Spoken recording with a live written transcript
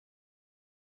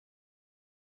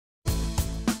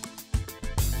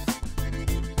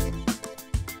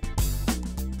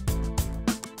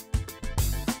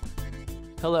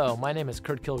Hello, my name is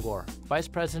Kurt Kilgore, Vice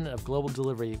President of Global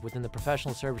Delivery within the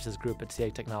Professional Services Group at CA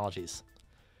Technologies.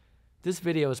 This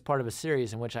video is part of a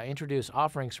series in which I introduce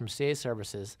offerings from CA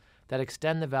Services that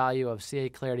extend the value of CA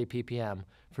Clarity PPM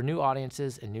for new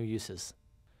audiences and new uses.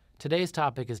 Today's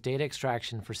topic is data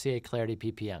extraction for CA Clarity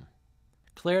PPM.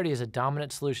 Clarity is a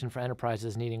dominant solution for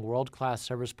enterprises needing world-class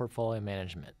service portfolio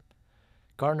management.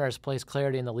 Gartner has placed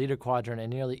Clarity in the leader quadrant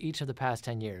in nearly each of the past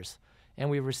 10 years, and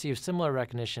we've received similar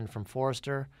recognition from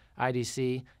Forrester,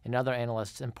 IDC, and other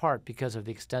analysts in part because of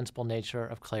the extensible nature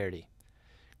of Clarity.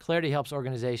 Clarity helps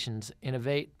organizations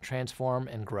innovate, transform,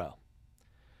 and grow.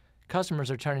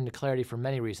 Customers are turning to Clarity for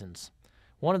many reasons.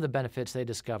 One of the benefits they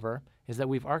discover is that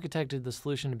we've architected the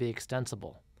solution to be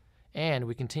extensible, and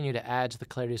we continue to add to the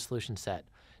Clarity solution set,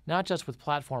 not just with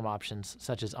platform options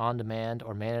such as on-demand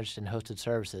or managed and hosted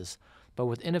services, but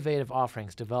with innovative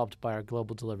offerings developed by our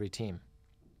global delivery team.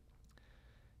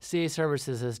 CA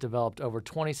Services has developed over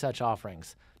 20 such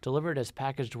offerings, delivered as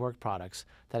packaged work products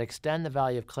that extend the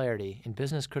value of Clarity in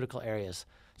business-critical areas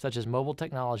such as mobile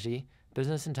technology,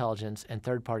 business intelligence, and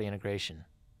third-party integration.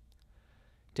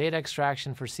 Data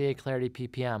extraction for CA Clarity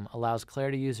PPM allows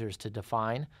Clarity users to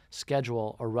define,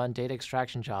 schedule, or run data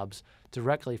extraction jobs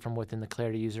directly from within the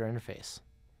Clarity user interface.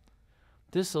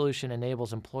 This solution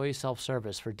enables employee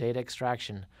self-service for data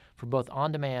extraction for both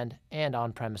on-demand and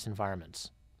on-premise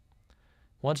environments.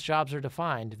 Once jobs are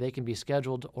defined, they can be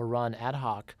scheduled or run ad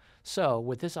hoc, so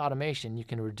with this automation you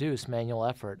can reduce manual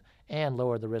effort and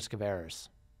lower the risk of errors.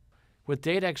 With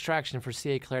data extraction for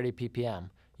CA Clarity PPM,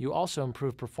 you also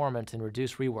improve performance and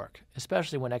reduce rework,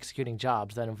 especially when executing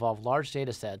jobs that involve large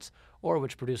data sets or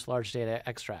which produce large data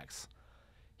extracts.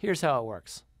 Here's how it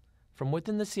works. From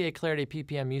within the CA Clarity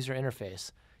PPM user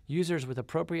interface, users with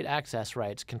appropriate access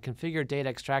rights can configure data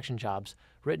extraction jobs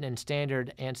written in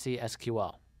standard ANSI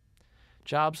SQL.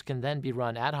 Jobs can then be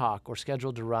run ad hoc or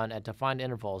scheduled to run at defined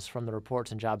intervals from the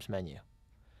Reports and Jobs menu.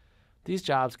 These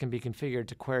jobs can be configured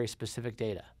to query specific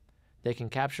data. They can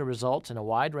capture results in a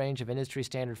wide range of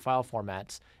industry-standard file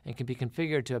formats and can be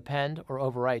configured to append or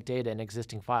overwrite data in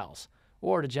existing files,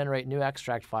 or to generate new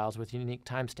extract files with unique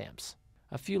timestamps.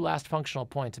 A few last functional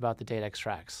points about the data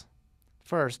extracts.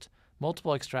 First,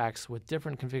 multiple extracts with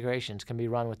different configurations can be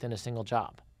run within a single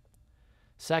job.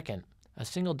 Second, a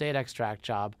single data extract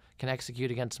job can execute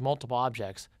against multiple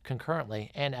objects concurrently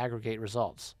and aggregate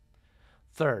results.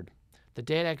 Third, the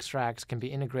data extracts can be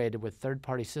integrated with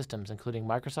third-party systems including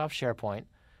Microsoft SharePoint,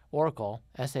 Oracle,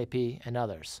 SAP, and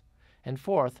others. And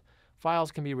fourth,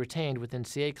 files can be retained within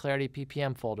CA Clarity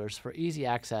PPM folders for easy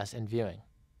access and viewing.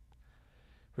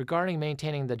 Regarding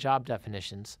maintaining the job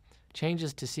definitions,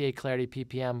 changes to CA Clarity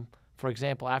PPM, for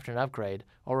example after an upgrade,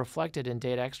 are reflected in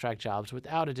data extract jobs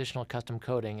without additional custom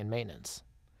coding and maintenance.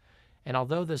 And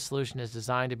although this solution is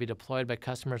designed to be deployed by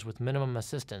customers with minimum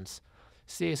assistance,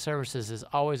 CA Services is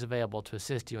always available to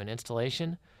assist you in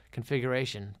installation,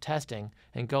 configuration, testing,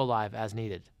 and go live as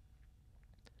needed.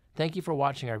 Thank you for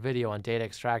watching our video on data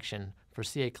extraction for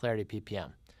CA Clarity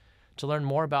PPM. To learn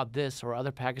more about this or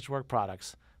other packaged work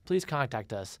products, please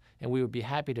contact us and we would be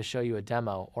happy to show you a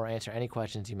demo or answer any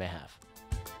questions you may have.